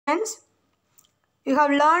You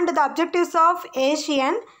have learned the objectives of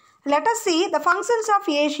ASEAN. Let us see the functions of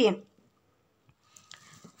ASEAN.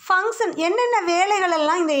 Function என்னென்ன வேலைகள்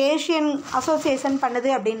எல்லாம் இந்த Asian association பண்ணுது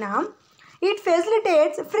அப்படின்னா, it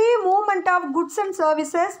facilitates free movement of goods and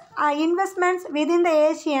services and investments within the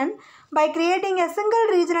ASEAN by creating a single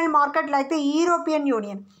regional market like the European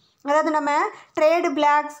Union. அதாவது நம்ம trade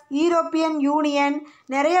blocks, European union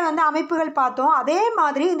நிறைய வந்து அமைப்புகள் பார்த்தோம். அதே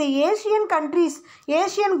மாதிரி இந்த ஏஷியன் கண்ட்ரீஸ்,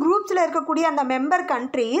 ஏஷியன் குரூப்ஸில் இருக்கக்கூடிய அந்த மெம்பர்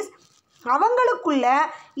கண்ட்ரீஸ் அவங்களுக்குள்ள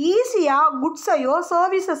ஈஸியாக குட்ஸையோ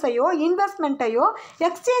சர்வீசஸையோ இன்வெஸ்ட்மெண்ட்டையோ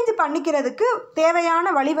எக்ஸ்சேஞ்ச் பண்ணிக்கிறதுக்கு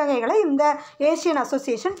தேவையான வழிவகைகளை இந்த ஏஷியன்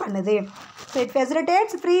அசோசியேஷன் பண்ணுது. So it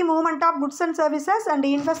facilitates free movement of goods and services and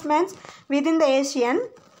investments within the Asian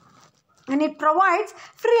and it provides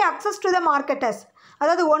free access to the marketers.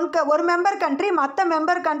 அதாவது ஒரு மெம்பர் கண்ட்ரி மற்ற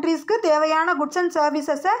மெம்பர் கண்ட்ரீஸ்க்கு தேவையான குட்ஸ் அண்ட்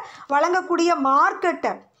சர்வீசஸை வழங்கக்கூடிய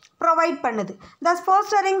மார்க்கெட்டை ப்ரொவைட் பண்ணுது. தஸ்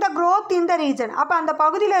fostering the growth in the region. அப்போ அந்த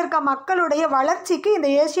பகுதியில் இருக்க மக்களுடைய வளர்ச்சிக்கு இந்த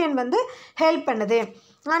ஏஷியன் வந்து ஹெல்ப் பண்ணுது.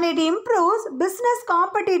 And it improves business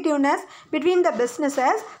competitiveness between the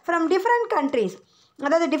businesses from different countries.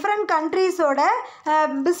 அதாவது டிஃப்ரெண்ட் கண்ட்ரீஸோட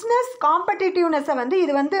பிஸ்னஸ் காம்படிட்டிவ்னஸை வந்து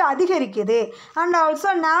இது வந்து அதிகரிக்குது. அண்ட்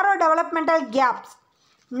ஆல்சோ நேரோ developmental caps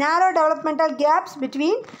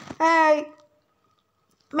between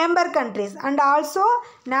member countries and also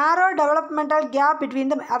narrow developmental gap between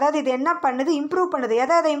them. அதாவது இது என்ன பண்ணுது, இம்ப்ரூவ் பண்ணுது.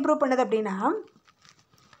 எதை இம்ப்ரூவ் பண்ணுது அப்படின்னா,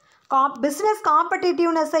 பிஸ்னஸ்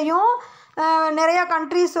காம்படிட்டிவ்னஸையும் நிறையா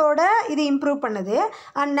கண்ட்ரீஸோட இது இம்ப்ரூவ் பண்ணுது.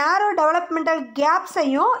 அண்ட் நேரோ டெவலப்மெண்டல்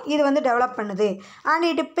கேப்ஸையும் இது வந்து டெவலப் பண்ணுது. And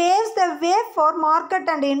it paves the way for market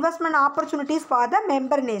and investment opportunities for the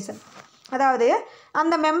member nation. அதாவது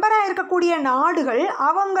அந்த மெம்பராக இருக்கக்கூடிய நாடுகள்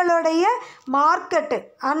அவங்களுடைய மார்க்கெட்டு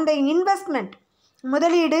அந்த இன்வெஸ்ட்மெண்ட்,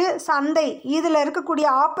 முதலீடு, சந்தை இதில் இருக்கக்கூடிய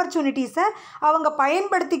ஆப்பர்ச்சுனிட்டிஸை அவங்க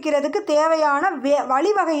பயன்படுத்திக்கிறதுக்கு தேவையான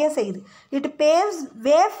வழிவகையை செய்யுது. It paves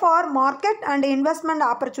way for market and investment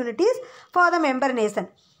opportunities for the member nation.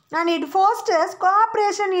 And it ஃபோஸ்டர்ஸ்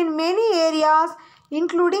cooperation in many areas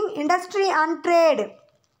including industry and trade.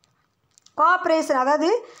 Cooperation அதாவது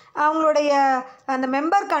அவங்களுடைய அந்த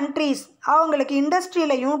மெம்பர் கண்ட்ரீஸ் அவங்களுக்கு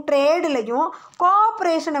இண்டஸ்ட்ரியிலையும் ட்ரேடுலையும்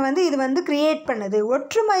கோஆப்ரேஷனை வந்து இது வந்து க்ரியேட் பண்ணுது.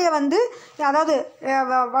 ஒற்றுமையை வந்து அதாவது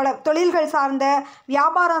தொழில்கள் சார்ந்த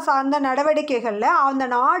வியாபாரம் சார்ந்த நடவடிக்கைகளில் அந்த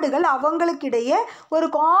நாடுகள் அவங்களுக்கிடையே ஒரு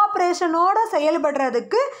கோஆப்ரேஷனோடு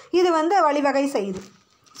செயல்படுறதுக்கு இது வந்து வழிவகை செய்யுது.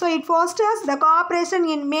 So it fosters the cooperation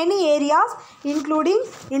in many areas including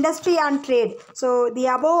industry and trade. So the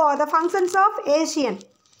above are the functions of ASEAN.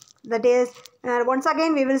 That is, once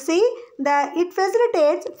again we will see that it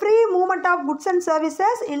facilitates free movement of goods and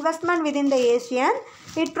services, investment within the ASEAN.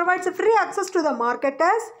 It provides free access to the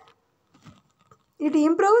marketers. It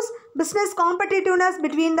improves business competitiveness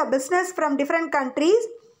between the business from different countries.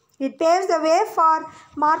 It paves the way for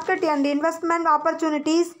market and investment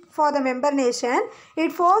opportunities for the member nation.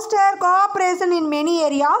 It fosters cooperation in many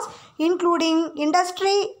areas including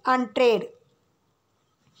industry and trade.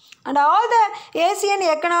 And all the Asian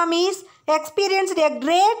economies experienced a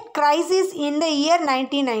great crisis in the year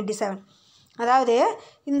 1997. அதாவது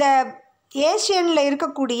இந்த ஏஷியனில்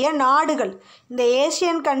இருக்கக்கூடிய நாடுகள், இந்த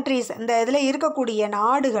Asian countries, இந்த இதில் இருக்கக்கூடிய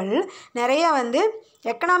நாடுகள் நிறைய வந்து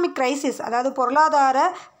எக்கனாமிக் கிரைசிஸ், அதாவது பொருளாதார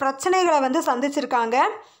பிரச்சனைகளை வந்து சந்திச்சிருக்காங்க.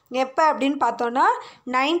 எப்போ அப்படின்னு பார்த்தோன்னா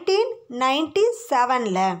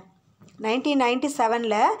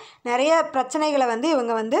 1997 நிறைய பிரச்சனைகளை வந்து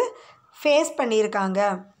இவங்க வந்து ஃபேஸ் பண்ணியிருக்காங்க.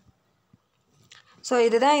 ஸோ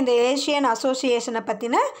இதுதான் இந்த ஏஷியன் அசோசியேஷனை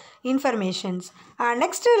பற்றின informations.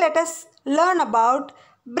 Next let us learn about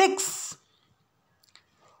BRICS.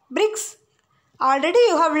 BRICS, already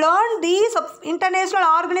you have learned these international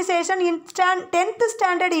organization in 10th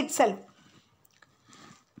standard itself.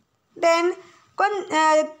 Then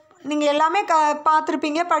நீங்கள் எல்லாமே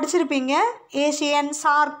பார்த்துருப்பீங்க, படிச்சிருப்பீங்க. ஏஷியன்,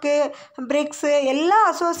 சார்க்கு, பிரிக்ஸு எல்லா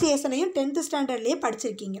அசோசியேஷனையும் 10th ஸ்டாண்டர்ட்லேயே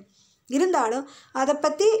படிச்சிருக்கீங்க. இருந்தாலும் அதை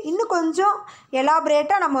பற்றி இன்னும் கொஞ்சம்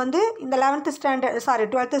எலாபரேட்டாக நம்ம வந்து இந்த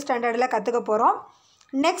 12th ஸ்டாண்டர்டில் கற்றுக்க போகிறோம்.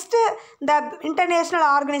 Next the international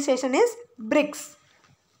organisation is BRICS.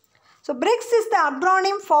 So BRICS is the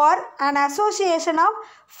acronym for an association of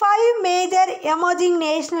 5 major emerging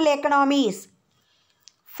national economies.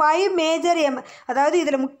 5 major அதாவது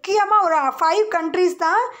இதில் முக்கியமாக ஒரு 5 கண்ட்ரீஸ்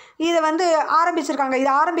தான் இதை வந்து ஆரம்பிச்சிருக்காங்க.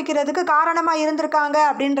 இது ஆரம்பிக்கிறதுக்கு காரணமாக இருந்திருக்காங்க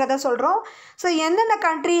அப்படின்றத சொல்கிறோம். ஸோ என்னென்ன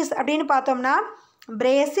கண்ட்ரீஸ் அப்படின்னு பார்த்தோம்னா,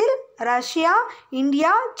 Brazil, Russia,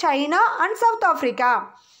 India, China and south Africa.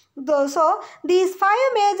 So these 5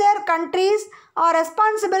 major countries are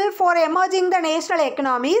responsible for emerging the national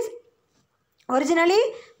economies. Originally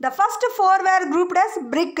the first 4 were grouped as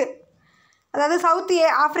BRIC. அதாவது சவுத்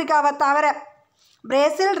ஆஃப்ரிக்காவை தவிர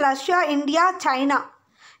பிரேசில், ரஷ்யா, இந்தியா, சைனா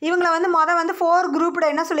இவங்களை வந்து வந்து 4 grouped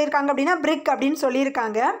என்ன சொல்லியிருக்காங்க அப்படின்னா BRIC அப்படின்னு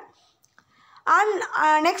சொல்லியிருக்காங்க. And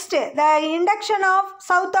next the induction of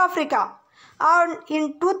south Africa இன்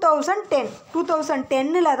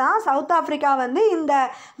 2010 தான் சவுத் ஆஃப்ரிக்கா வந்து இந்த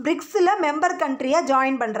பிரிக்ஸில் மெம்பர் கண்ட்ரியாக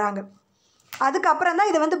ஜாயின் பண்ணுறாங்க. அதுக்கப்புறம் தான்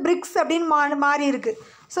இது வந்து BRICS அப்படின்னு மாறி இருக்குது.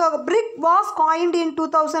 So BRIC was coined in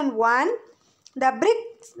 2001. The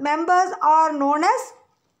BRICS members are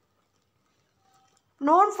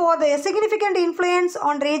known for their significant influence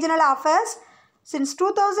on regional affairs. Since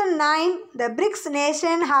 2009, the BRICS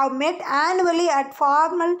nations have met annually at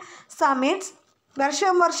formal summits.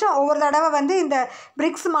 வருஷம் ஒவ்வொரு தடவை வந்து இந்த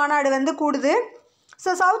BRICS மாநாடு வந்து கூடுது. So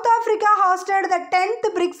south Africa hosted the 10th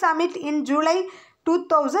BRICS summit in July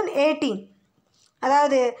 2018.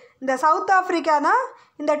 அதாவது இந்த சவுத் ஆஃப்ரிக்கா தான்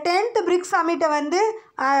இந்த 10th BRICS சம்மிட்டை வந்து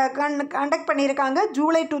கண்டக்ட் பண்ணியிருக்காங்க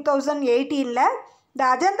July 2018. The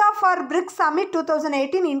agenda for BRICS Summit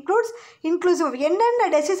 2018 inclusive என்னென்ன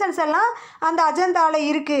டெசிஷன்ஸ் எல்லாம் அந்த அஜெண்டாவில்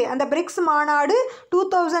இருக்குது. அந்த BRICS மாநாடு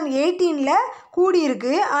 2018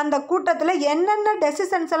 கூடியிருக்கு. அந்த கூட்டத்தில் என்னென்ன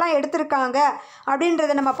டெசிஷன்ஸ் எல்லாம் எடுத்திருக்காங்க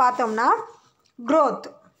அப்படின்றத நம்ம பார்த்தோம்னா growth,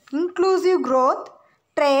 inclusive growth,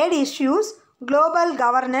 trade issues, global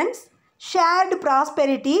governance, shared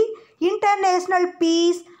prosperity, international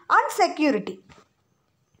peace and security.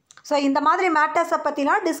 So இந்த மாதிரி மேட்டர்ஸை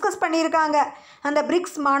பற்றிலாம் டிஸ்கஸ் பண்ணியிருக்காங்க அந்த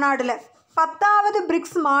BRICS மாநாடில். 10வது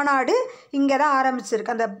BRICS மாநாடு இங்கே தான்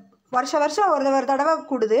ஆரம்பிச்சிருக்கு. அந்த வருஷம் ஒரு தடவை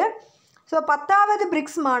கூடுது. ஸோ 10வது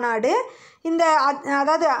BRICS மாநாடு இந்த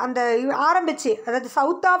அதாவது அந்த ஆரம்பிச்சு அதாவது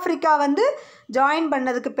சவுத் ஆஃப்ரிக்கா வந்து ஜாயின்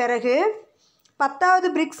பண்ணதுக்கு பிறகு 10வது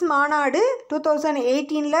BRICS மாநாடு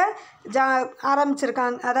 2018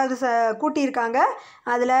 ஆரம்பிச்சிருக்காங்க, அதாவது கூட்டியிருக்காங்க.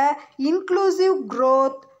 அதில் inclusive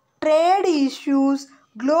growth, trade issues,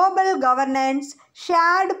 global governance,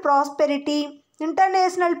 shared prosperity,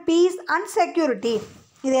 international peace and security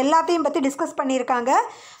இது எல்லாத்தையும் பற்றி டிஸ்கஸ் பண்ணியிருக்காங்க.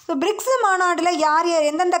 ஸோ BRICS மாநாட்டில் யார்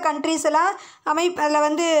எந்தெந்த கண்ட்ரீஸ் எல்லாம் அதில்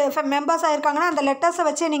வந்து மெம்பர்ஸாக இருக்காங்கன்னா அந்த லெட்டர்ஸை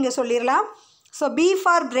வச்சே நீங்கள் சொல்லிடலாம். So B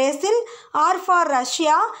for Brazil, R for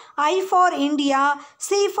Russia, I for India,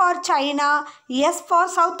 C for China, S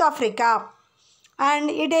for south Africa.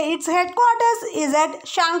 And it's head quarters is at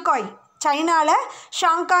Shanghai. சைனாவில்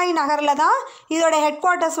ஷாங்காய் நகரில் தான் இதோட ஹெட்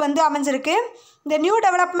குவார்ட்டர்ஸ் வந்து அமைஞ்சிருக்கு. இந்த new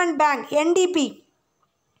development bank NDP,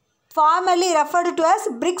 formerly referred to as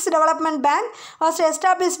BRICS Development Bank, was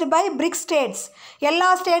established by BRICS states.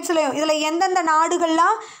 எல்லா ஸ்டேட்ஸ்லையும் இதில் எந்தெந்த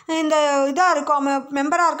நாடுகள்லாம் இந்த இதாக இருக்கும்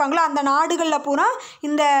மெம்பராக இருக்காங்களோ அந்த நாடுகளில் பூரா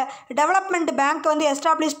இந்த டெவலப்மெண்ட் பேங்க் வந்து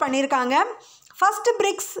எஸ்டாப்ளிஷ் பண்ணியிருக்காங்க. First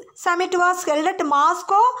BRICS summit was held at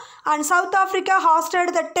Moscow and South Africa hosted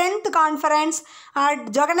the 10th conference at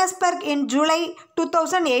Johannesburg in July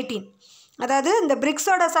 2018. அதாவது இந்த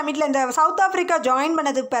BRICSோட சமிட்டில் இந்த சவுத் ஆஃப்ரிக்கா ஜாயின்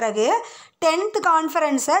பண்ணதுக்கு பிறகு 10th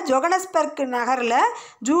கான்ஃபரன்ஸை ஜோகனஸ்பர்க் நகரில்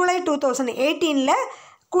ஜூலை 2018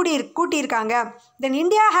 கூட்டியிருக்காங்க. தென்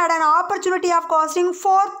India had an opportunity of costing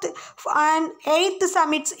 4th and 8th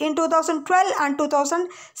summits in 2012 and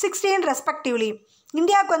 2016 respectively.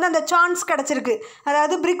 இந்தியாவுக்கு வந்து அந்த chance கிடச்சிருக்கு,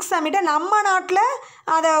 அதாவது BRICS சம்மிட்டை நம்ம நாட்டில்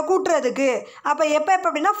அதை கூட்டுறதுக்கு. அப்போ எப்போ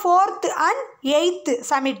அப்படின்னா 4th and 8th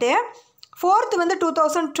summit. 4th வந்து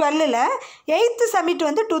 2012, 8th சம்மிட்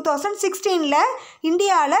வந்து 2016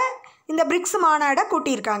 இந்தியாவில் இந்த BRICS மாநாடை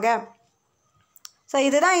கூட்டியிருக்காங்க. ஸோ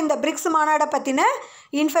இதுதான் இந்த BRICS மாநாடை பற்றின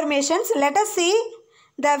informations. Let us see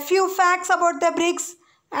the few facts about the BRICS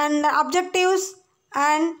and objectives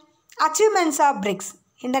and achievements of BRICS.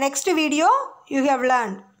 In the next video you have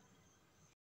learned